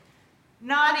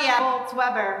Nadia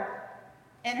Bolz-Weber,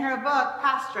 in her book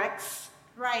Pastrix,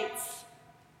 writes,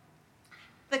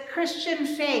 "The Christian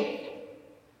faith,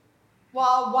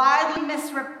 while widely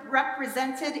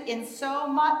misrepresented in so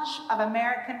much of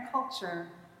American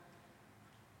culture,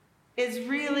 is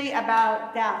really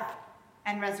about death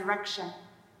and resurrection.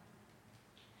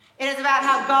 It is about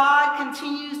how God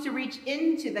continues to reach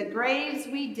into the graves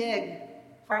we dig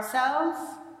for ourselves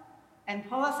and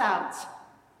pull us out,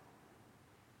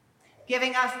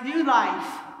 giving us new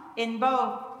life in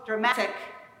both dramatic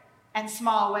and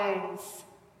small ways."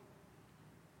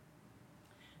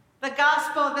 The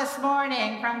gospel this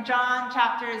morning from John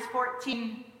chapter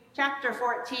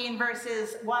 14,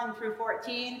 verses 1 through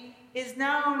 14, is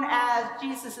known as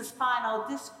Jesus' final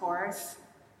discourse.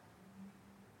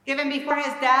 Given before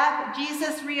his death,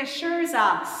 Jesus reassures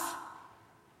us,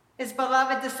 his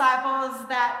beloved disciples,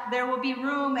 that there will be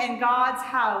room in God's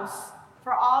house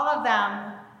for all of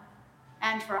them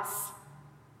and for us.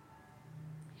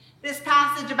 This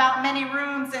passage about many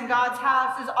rooms in God's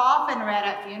house is often read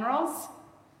at funerals.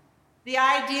 The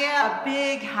idea of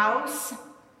big house,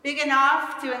 big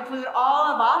enough to include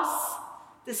all of us,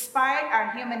 despite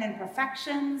our human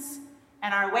imperfections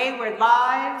and our wayward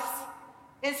lives,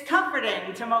 is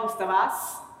comforting to most of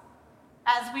us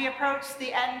as we approach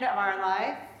the end of our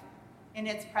life in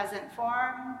its present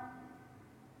form,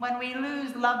 when we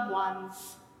lose loved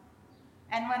ones,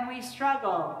 and when we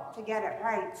struggle to get it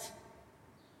right.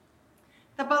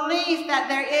 The belief that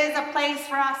there is a place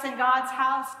for us in God's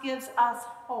house gives us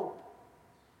hope.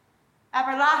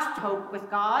 Everlasting hope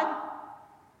with God.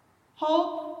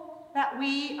 Hope that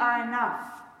we are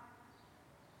enough,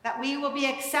 that we will be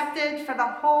accepted for the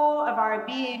whole of our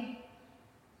being.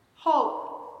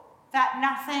 Hope that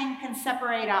nothing can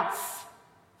separate us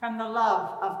from the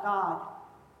love of God.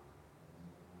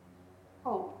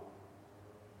 Hope.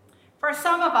 For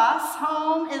some of us,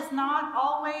 home is not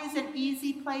always an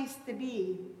easy place to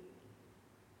be,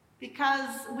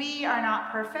 because we are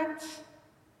not perfect,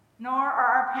 nor are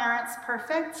our parents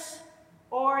perfect,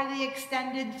 or the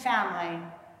extended family.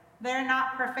 They're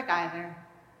not perfect either.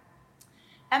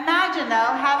 Imagine, though,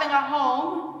 having a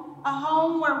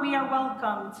home where we are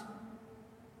welcomed,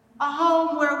 a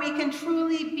home where we can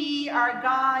truly be our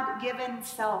God-given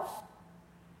self,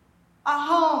 a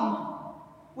home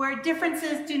where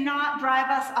differences do not drive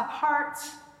us apart,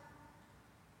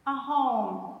 a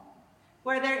home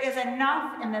where there is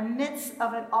enough in the midst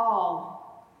of it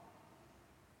all,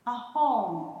 a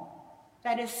home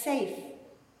that is safe,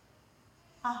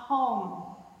 a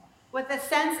home with a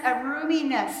sense of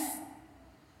roominess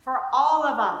for all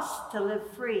of us to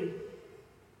live free.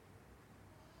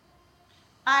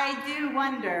 I do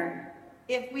wonder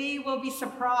if we will be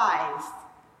surprised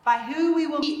by who we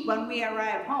will meet when we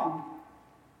arrive home.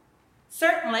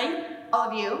 Certainly, all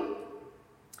of you,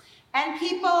 and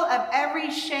people of every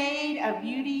shade of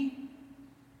beauty,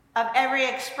 of every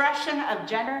expression of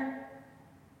gender,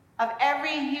 of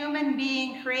every human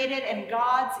being created in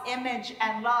God's image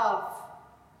and love,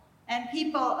 and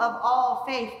people of all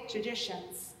faith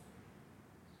traditions.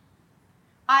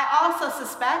 I also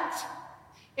suspect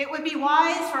it would be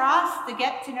wise for us to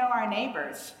get to know our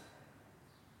neighbors,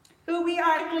 who we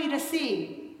are likely to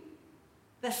see: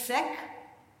 the sick,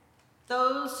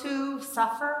 those who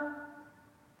suffer,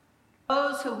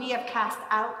 those who we have cast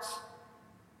out,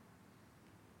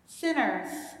 sinners,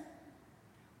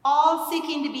 all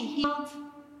seeking to be healed,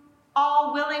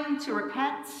 all willing to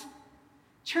repent,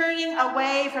 turning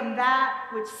away from that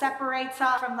which separates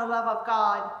us from the love of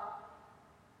God.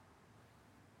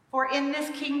 For in this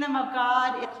kingdom of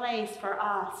God is a place for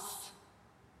us,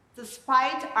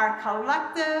 despite our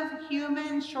collective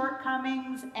human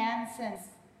shortcomings and sins.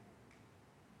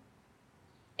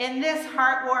 In this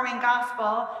heartwarming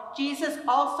gospel, Jesus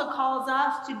also calls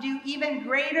us to do even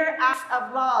greater acts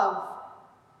of love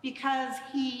because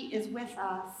he is with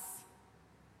us.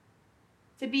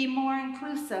 To be more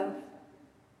inclusive,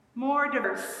 more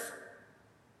diverse,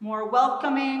 more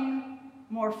welcoming,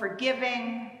 more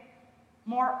forgiving,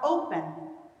 more open,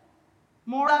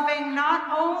 more loving,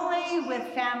 not only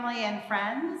with family and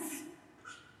friends,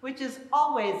 which is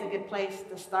always a good place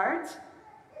to start,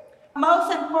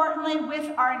 most importantly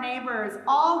with our neighbors,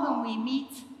 all whom we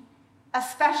meet,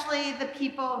 especially the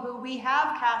people who we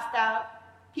have cast out,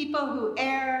 people who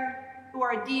err, who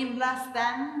are deemed less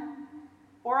than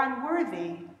or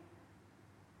unworthy,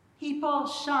 people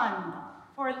shunned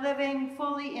for living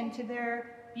fully into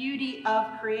their beauty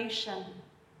of creation,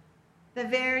 the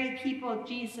very people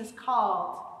Jesus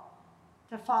called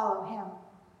to follow him.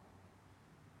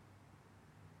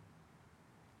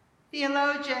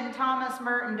 Theologian Thomas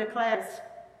Merton declares,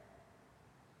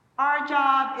 Our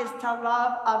job is to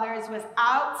love others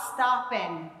without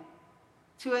stopping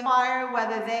to inquire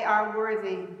whether they are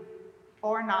worthy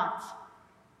or not.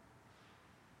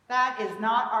 That is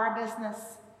not our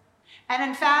business. And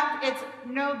in fact, it's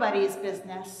nobody's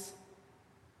business.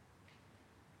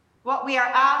 What we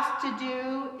are asked to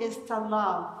do is to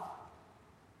love.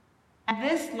 And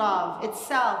this love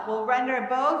itself will render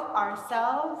both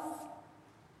ourselves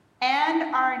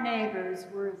and our neighbors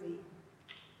worthy.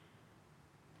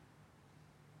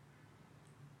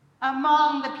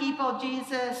 Among the people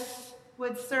Jesus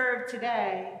would serve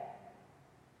today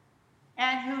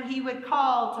and who he would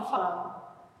call to follow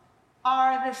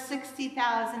are the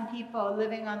 60,000 people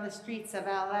living on the streets of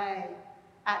LA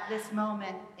at this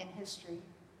moment in history.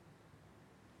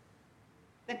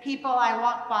 The people I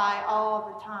walk by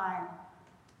all the time,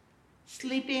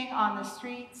 sleeping on the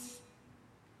streets,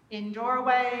 in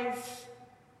doorways,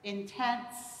 in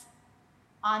tents,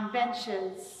 on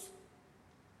benches,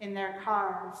 in their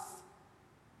cars.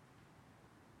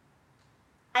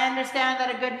 I understand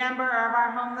that a good number of our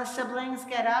homeless siblings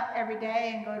get up every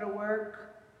day and go to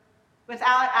work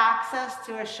without access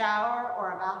to a shower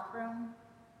or a bathroom.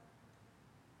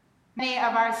 Many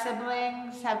of our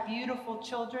siblings have beautiful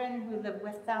children who live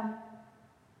with them.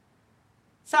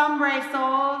 Some brave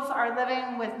souls are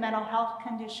living with mental health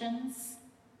conditions,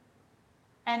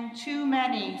 and too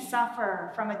many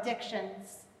suffer from addictions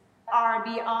that are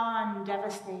beyond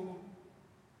devastating.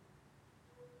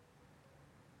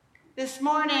 This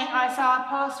morning, I saw a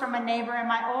post from a neighbor in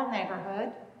my old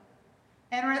neighborhood.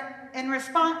 In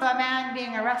response to a man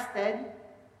being arrested,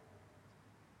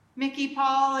 Mickey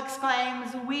Paul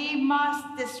exclaims, "We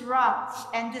must disrupt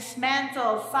and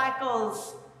dismantle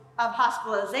cycles of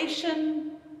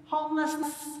hospitalization,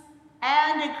 homelessness,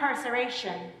 and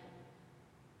incarceration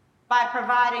by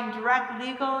providing direct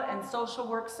legal and social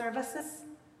work services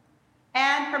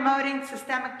and promoting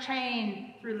systemic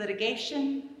change through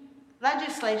litigation,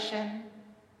 legislation,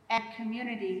 and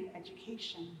community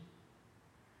education."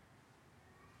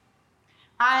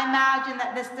 I imagine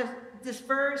that this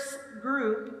diverse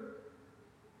group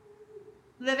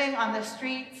living on the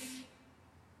streets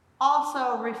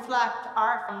also reflect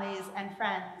our families and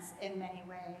friends in many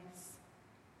ways.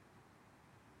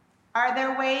 Are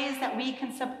there ways that we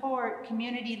can support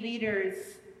community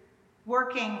leaders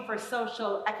working for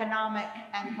social, economic,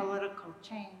 and political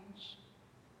change?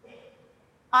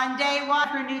 On day one of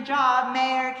her new job,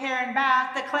 Mayor Karen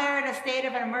Bass declared a state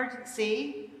of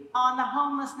emergency on the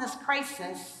homelessness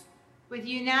crisis with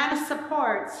unanimous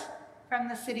support from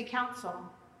the City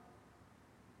Council.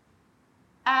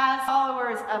 As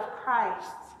followers of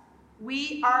Christ,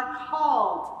 we are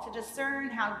called to discern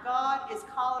how God is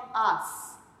calling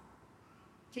us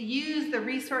to use the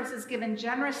resources given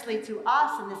generously to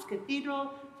us in this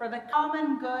cathedral for the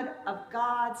common good of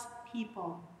God's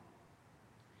people.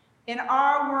 In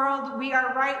our world, we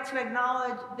are right to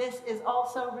acknowledge this is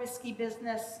also risky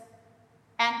business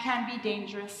and can be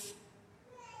dangerous.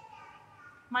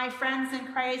 My friends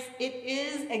in Christ, it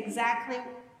is exactly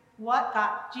what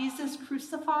got Jesus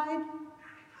crucified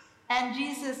and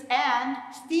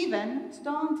Stephen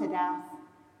stoned to death,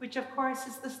 which of course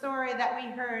is the story that we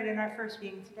heard in our first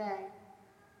reading today.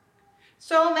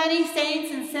 So many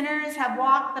saints and sinners have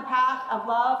walked the path of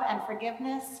love and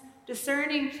forgiveness,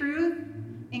 discerning truth,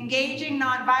 engaging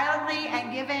nonviolently,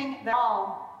 and giving their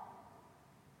all.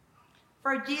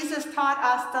 For Jesus taught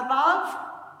us to love,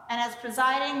 and as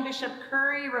presiding Bishop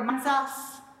Curry reminds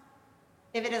us,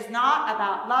 if it is not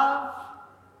about love,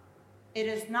 it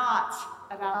is not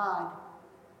about God.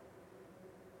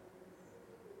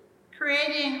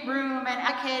 Creating room and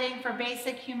advocating for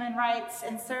basic human rights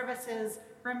and services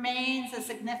remains a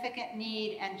significant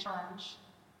need and challenge.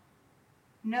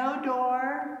 No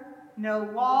door, no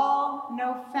wall,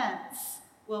 no fence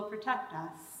will protect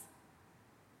us.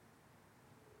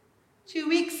 2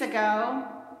 weeks ago,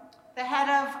 the head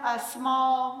of a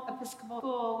small Episcopal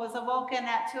school was awoken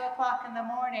at 2 o'clock in the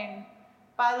morning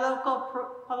by local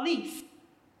police,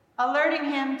 alerting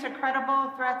him to credible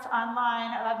threats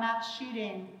online of a mass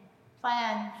shooting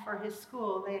planned for his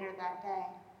school later that day.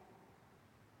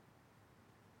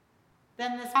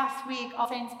 Then this past week, All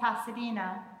Saints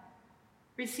Pasadena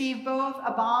received both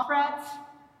a bomb threat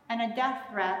and a death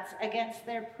threat against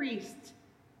their priest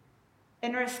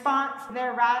in response to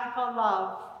their radical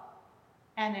love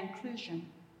and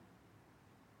inclusion.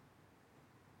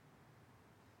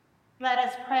 Let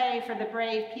us pray for the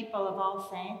brave people of All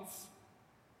Saints.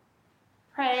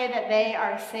 Pray that they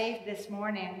are safe this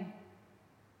morning,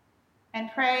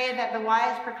 and pray that the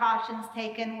wise precautions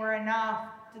taken were enough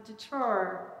to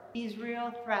deter these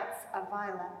real threats of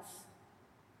violence.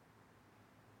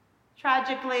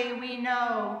 Tragically, we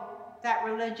know that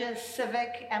religious,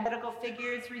 civic, and political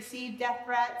figures receive death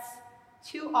threats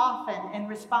too often in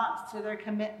response to their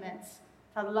commitments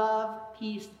to love,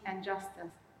 peace, and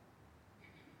justice.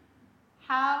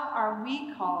 How are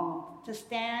we called to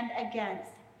stand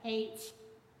against hate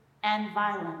and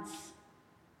violence?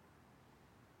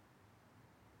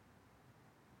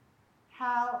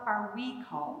 How are we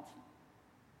called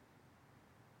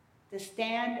to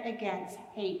stand against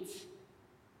hate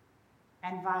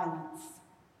and violence?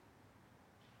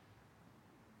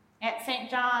 At St.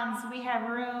 John's, we have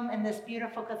room in this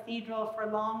beautiful cathedral for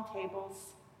long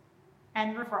tables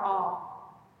and room for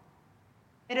all.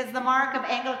 It is the mark of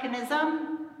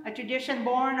Anglicanism, a tradition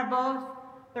born of both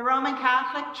the Roman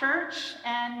Catholic Church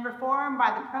and reformed by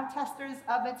the protesters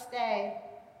of its day,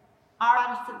 our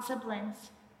Protestant siblings.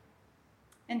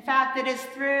 In fact, it is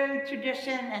through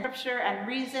tradition and scripture and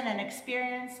reason and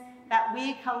experience that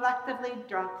we collectively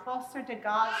draw closer to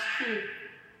God's truth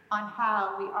on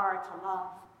how we are to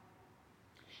love.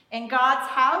 In God's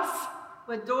house,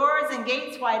 with doors and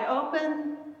gates wide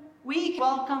open, we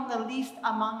welcome the least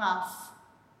among us,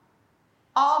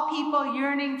 all people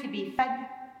yearning to be fed,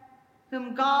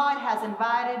 whom God has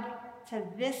invited to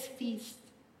this feast.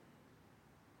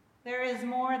 There is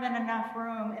more than enough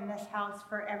room in this house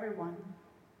for everyone.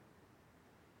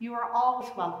 You are always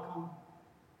welcome,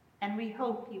 and we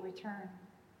hope you return.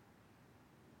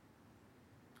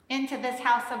 Into this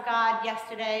house of God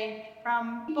yesterday,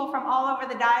 people from all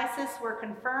over the diocese were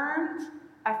confirmed,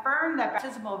 affirmed their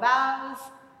baptismal vows,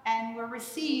 and were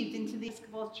received into the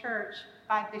Episcopal Church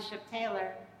by Bishop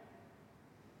Taylor.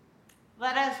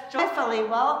 Let us joyfully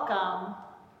welcome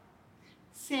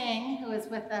Singh, who is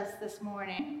with us this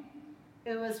morning,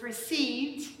 who was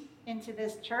received into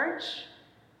this church,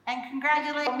 and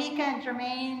congratulate Mika and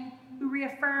Jermaine, who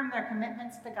reaffirmed their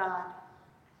commitments to God.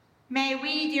 May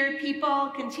we, dear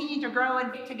people, continue to grow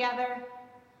and be together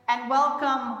and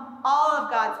welcome all of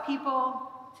God's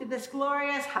people to this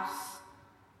glorious house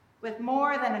with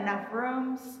more than enough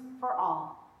rooms for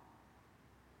all.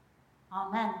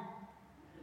 Amen.